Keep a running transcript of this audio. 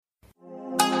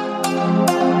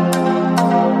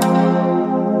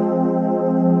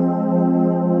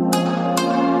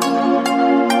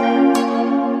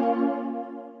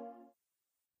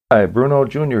Hi, Bruno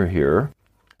Jr. here.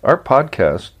 Our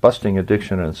podcast, Busting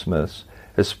Addiction and Smiths,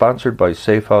 is sponsored by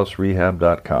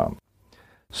SafeHouseRehab.com.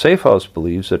 SafeHouse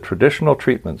believes that traditional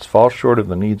treatments fall short of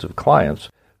the needs of clients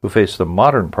who face the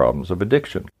modern problems of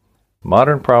addiction.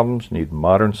 Modern problems need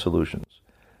modern solutions.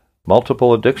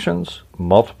 Multiple addictions,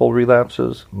 multiple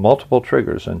relapses, multiple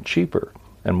triggers, and cheaper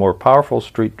and more powerful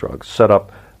street drugs set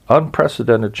up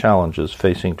unprecedented challenges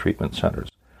facing treatment centers.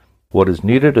 What is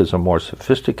needed is a more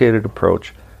sophisticated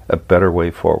approach, a better way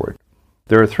forward.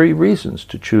 There are 3 reasons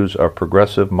to choose our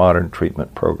progressive modern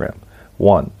treatment program.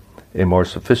 1, a more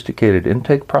sophisticated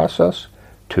intake process.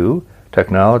 2,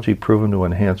 technology proven to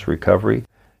enhance recovery.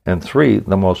 And 3,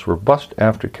 the most robust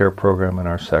aftercare program in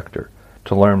our sector.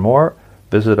 To learn more,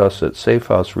 visit us at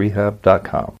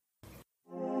SafeHouseRehab.com.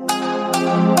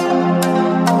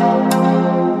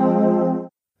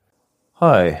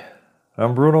 Hi,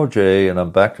 I'm Bruno J., and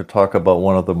I'm back to talk about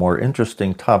one of the more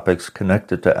interesting topics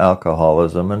connected to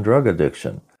alcoholism and drug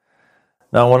addiction.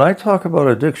 Now, when I talk about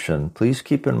addiction, please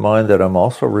keep in mind that I'm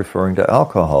also referring to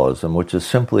alcoholism, which is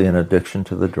simply an addiction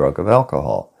to the drug of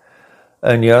alcohol.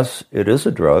 And yes, it is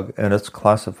a drug, and it's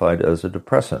classified as a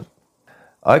depressant.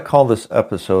 I call this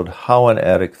episode How an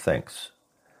Addict Thinks.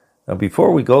 Now,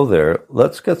 before we go there,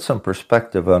 let's get some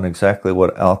perspective on exactly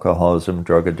what alcoholism and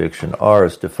drug addiction are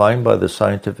as defined by the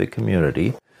scientific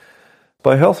community,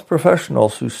 by health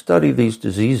professionals who study these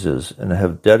diseases and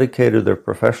have dedicated their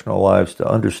professional lives to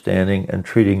understanding and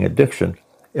treating addiction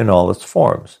in all its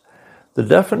forms. The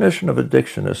definition of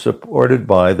addiction is supported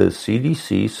by the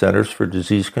CDC, Centers for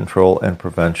Disease Control and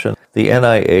Prevention, the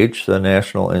NIH, the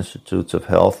National Institutes of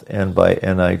Health, and by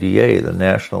NIDA, the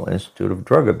National Institute of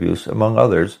Drug Abuse, among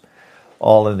others,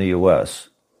 all in the U.S.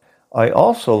 I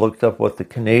also looked up what the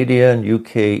Canadian,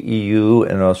 UK, EU,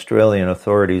 and Australian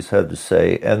authorities had to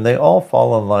say, and they all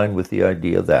fall in line with the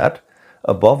idea that,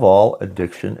 above all,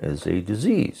 addiction is a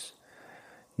disease.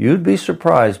 You'd be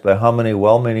surprised by how many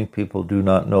well-meaning people do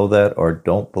not know that or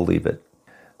don't believe it.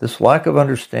 This lack of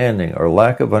understanding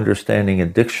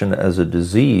addiction as a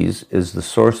disease is the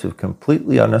source of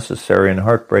completely unnecessary and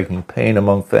heartbreaking pain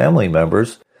among family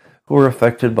members who are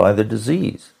affected by the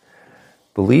disease.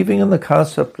 Believing in the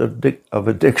concept of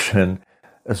addiction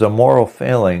as a moral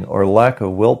failing or lack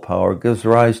of willpower gives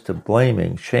rise to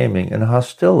blaming, shaming, and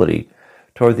hostility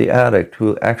toward the addict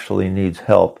who actually needs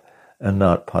help and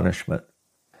not punishment.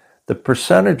 The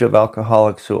percentage of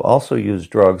alcoholics who also use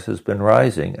drugs has been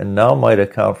rising and now might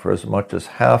account for as much as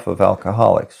half of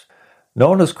alcoholics.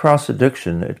 Known as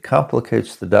cross-addiction, it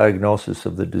complicates the diagnosis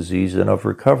of the disease and of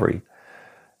recovery.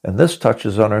 And this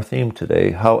touches on our theme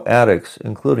today, how addicts,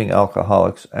 including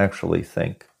alcoholics, actually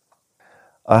think.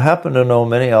 I happen to know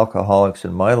many alcoholics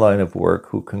in my line of work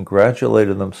who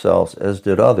congratulated themselves, as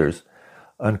did others,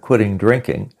 on quitting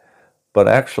drinking, but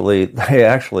they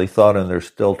actually thought in their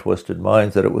still twisted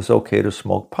minds that it was okay to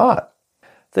smoke pot.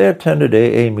 They attended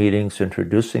AA meetings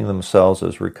introducing themselves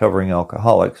as recovering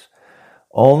alcoholics,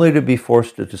 only to be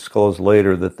forced to disclose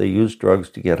later that they used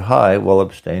drugs to get high while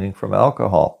abstaining from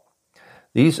alcohol.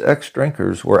 These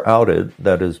ex-drinkers were outed,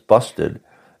 that is, busted,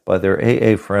 by their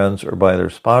AA friends or by their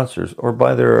sponsors or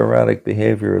by their erratic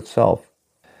behavior itself.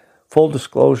 Full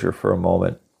disclosure for a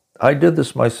moment, I did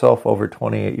this myself over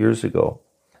 28 years ago.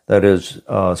 That is,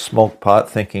 smoked pot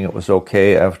thinking it was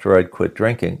okay after I'd quit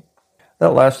drinking.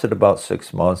 That lasted about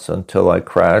 6 months until I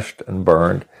crashed and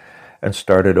burned and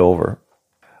started over.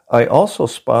 I also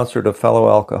sponsored a fellow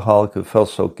alcoholic who felt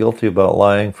so guilty about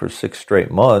lying for 6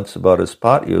 straight months about his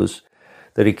pot use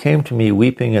that he came to me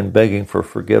weeping and begging for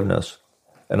forgiveness.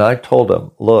 And I told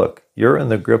him, look, you're in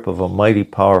the grip of a mighty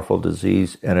powerful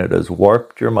disease and it has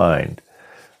warped your mind.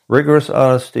 Rigorous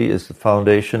honesty is the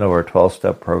foundation of our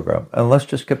 12-step program. And let's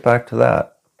just get back to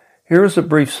that. Here is a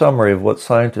brief summary of what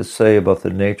scientists say about the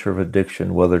nature of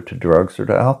addiction, whether to drugs or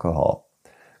to alcohol.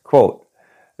 Quote,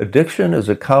 addiction is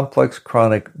a complex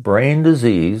chronic brain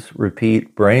disease,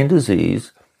 repeat, brain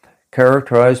disease,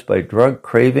 characterized by drug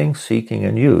craving, seeking,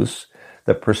 and use,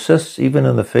 that persists even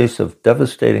in the face of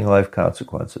devastating life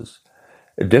consequences.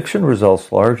 Addiction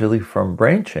results largely from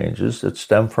brain changes that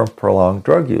stem from prolonged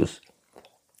drug use.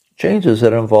 Changes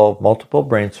that involve multiple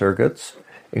brain circuits,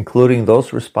 including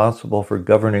those responsible for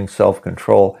governing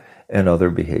self-control and other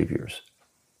behaviors.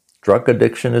 Drug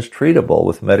addiction is treatable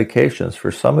with medications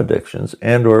for some addictions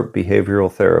and/or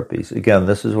behavioral therapies. Again,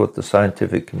 this is what the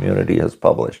scientific community has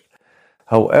published.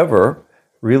 However,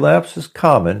 relapse is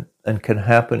common and can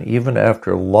happen even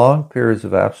after long periods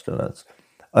of abstinence,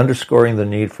 underscoring the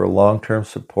need for long-term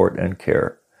support and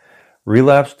care.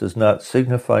 Relapse does not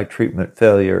signify treatment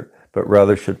failure, but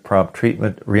rather should prompt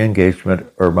treatment,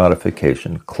 re-engagement, or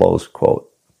modification, close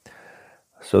quote.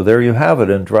 So there you have it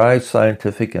in dry,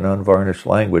 scientific, and unvarnished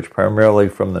language, primarily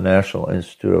from the National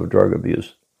Institute of Drug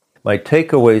Abuse. My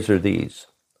takeaways are these.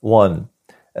 1.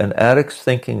 An addict's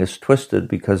thinking is twisted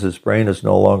because his brain is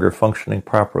no longer functioning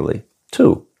properly.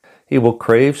 2. He will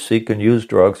crave, seek, and use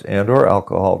drugs and or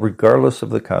alcohol regardless of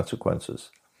the consequences.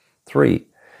 3.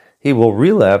 He will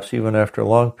relapse even after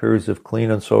long periods of clean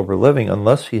and sober living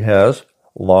unless he has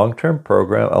a long-term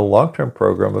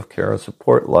program of care and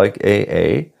support like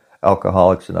AA,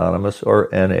 Alcoholics Anonymous, or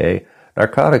NA,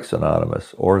 Narcotics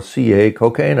Anonymous, or CA,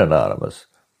 Cocaine Anonymous.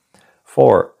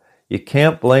 4. You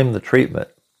can't blame the treatment.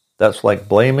 That's like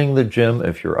blaming the gym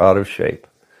if you're out of shape.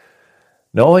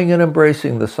 Knowing and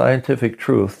embracing the scientific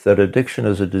truth that addiction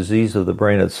is a disease of the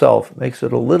brain itself makes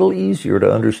it a little easier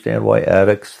to understand why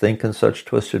addicts think in such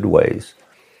twisted ways.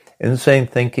 Insane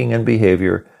thinking and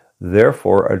behavior,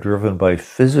 therefore, are driven by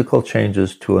physical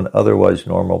changes to an otherwise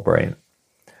normal brain.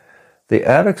 The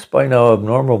addict's by now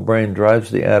abnormal brain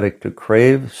drives the addict to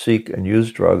crave, seek, and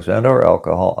use drugs and or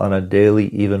alcohol on a daily,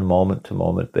 even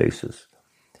moment-to-moment basis.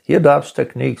 He adopts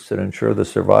techniques that ensure the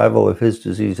survival of his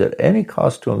disease at any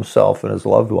cost to himself and his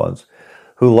loved ones,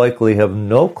 who likely have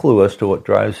no clue as to what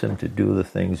drives him to do the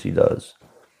things he does.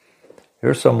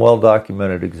 Here are some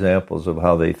well-documented examples of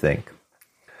how they think.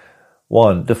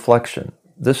 1. Deflection.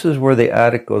 This is where the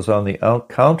addict goes on the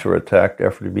counterattack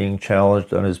after being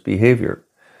challenged on his behavior.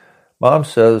 Mom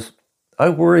says, "I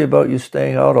worry about you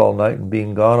staying out all night and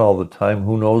being gone all the time,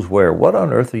 who knows where. What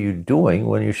on earth are you doing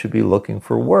when you should be looking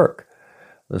for work?"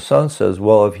 The son says,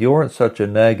 "Well, if you weren't such a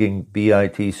nagging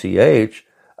bitch,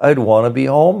 I'd want to be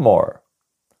home more."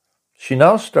 She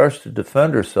now starts to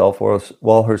defend herself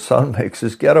while her son makes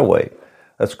his getaway.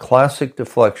 That's classic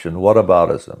deflection,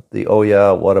 whataboutism. The "oh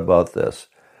yeah, what about this?"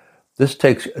 This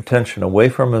takes attention away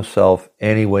from himself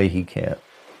any way he can.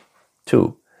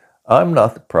 2. I'm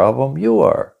not the problem, you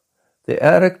are. The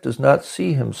addict does not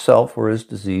see himself or his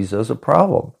disease as a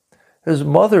problem. His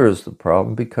mother is the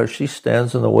problem because she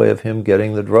stands in the way of him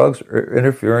getting the drugs or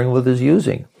interfering with his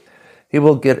using. He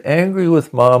will get angry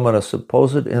with mom on a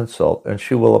supposed insult, and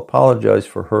she will apologize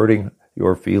for hurting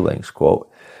your feelings, quote,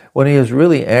 when he is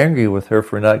really angry with her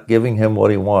for not giving him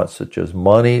what he wants, such as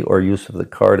money or use of the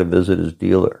car to visit his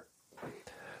dealer.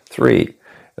 3,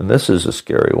 and this is a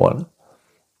scary one,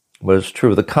 but it's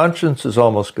true. The conscience is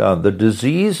almost gone. The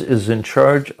disease is in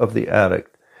charge of the addict.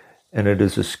 And it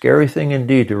is a scary thing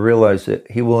indeed to realize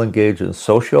that he will engage in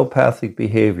sociopathic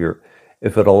behavior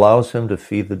if it allows him to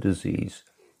feed the disease.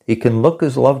 He can look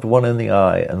his loved one in the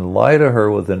eye and lie to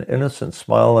her with an innocent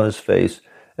smile on his face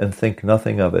and think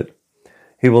nothing of it.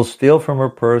 He will steal from her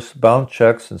purse, bounce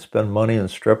checks, and spend money in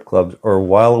strip clubs or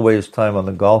while away his time on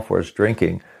the golf course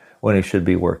drinking when he should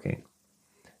be working.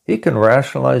 He can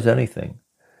rationalize anything.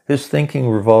 His thinking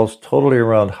revolves totally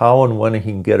around how and when he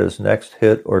can get his next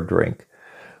hit or drink.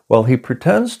 While he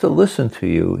pretends to listen to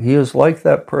you, he is like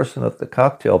that person at the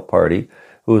cocktail party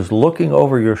who is looking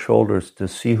over your shoulders to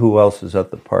see who else is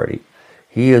at the party.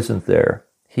 He isn't there.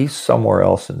 He's somewhere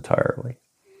else entirely.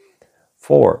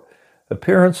 4.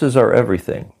 Appearances are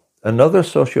everything. Another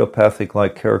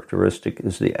sociopathic-like characteristic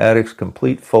is the addict's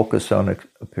complete focus on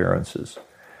appearances.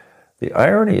 The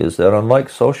irony is that unlike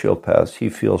sociopaths, he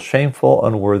feels shameful,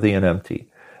 unworthy, and empty.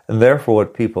 And therefore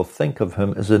what people think of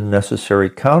him is a necessary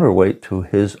counterweight to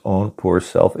his own poor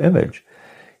self-image.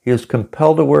 He is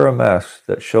compelled to wear a mask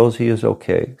that shows he is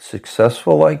okay,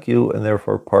 successful like you, and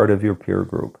therefore part of your peer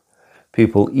group.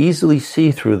 People easily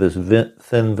see through this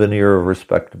thin veneer of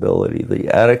respectability. The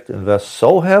addict invests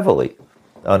so heavily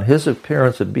on his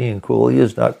appearance of being cool, he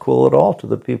is not cool at all to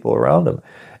the people around him.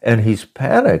 And he's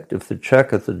panicked if the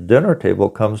check at the dinner table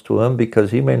comes to him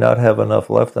because he may not have enough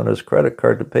left on his credit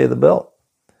card to pay the bill.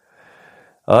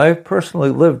 I've personally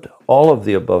lived all of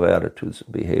the above attitudes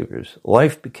and behaviors.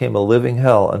 Life became a living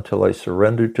hell until I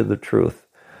surrendered to the truth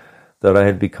that I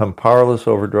had become powerless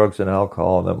over drugs and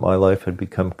alcohol and that my life had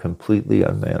become completely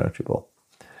unmanageable.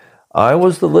 I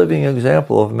was the living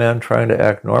example of a man trying to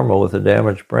act normal with a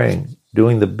damaged brain,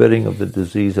 doing the bidding of the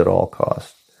disease at all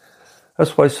costs.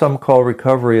 That's why some call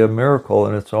recovery a miracle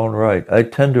in its own right. I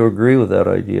tend to agree with that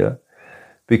idea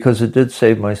because it did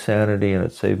save my sanity and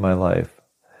it saved my life.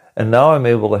 And now I'm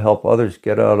able to help others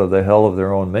get out of the hell of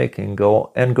their own making,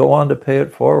 go on to pay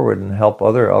it forward and help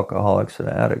other alcoholics and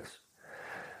addicts.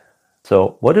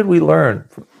 So what did we learn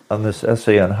on this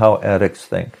essay on how addicts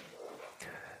think?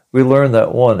 We learned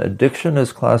that 1, addiction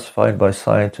is classified by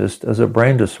scientists as a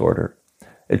brain disorder,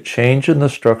 a change in the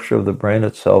structure of the brain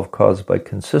itself caused by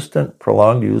consistent,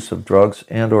 prolonged use of drugs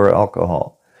and or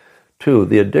alcohol. 2,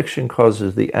 the addiction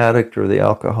causes the addict or the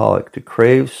alcoholic to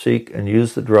crave, seek, and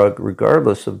use the drug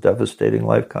regardless of devastating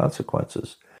life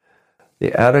consequences.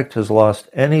 The addict has lost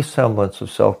any semblance of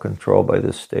self-control by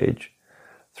this stage.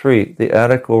 3. The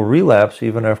addict will relapse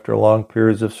even after long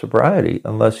periods of sobriety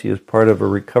unless he is part of a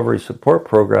recovery support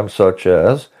program such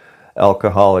as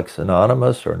Alcoholics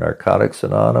Anonymous or Narcotics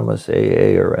Anonymous,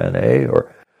 AA or NA,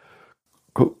 or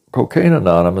Cocaine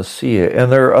Anonymous, CA.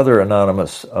 And there are other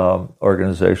anonymous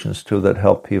organizations too that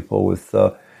help people with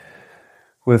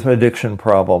addiction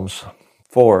problems.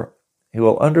 4. He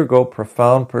will undergo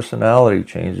profound personality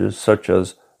changes such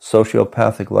as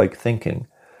sociopathic-like thinking,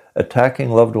 attacking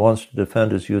loved ones to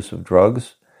defend his use of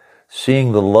drugs,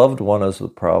 seeing the loved one as the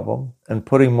problem, and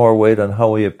putting more weight on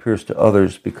how he appears to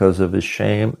others because of his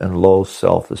shame and low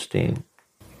self-esteem.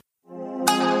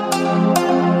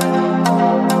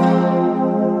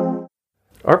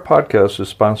 Our podcast is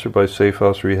sponsored by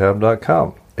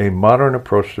SafeHouseRehab.com, a modern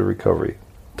approach to recovery.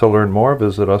 To learn more,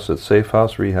 visit us at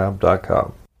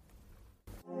SafeHouseRehab.com.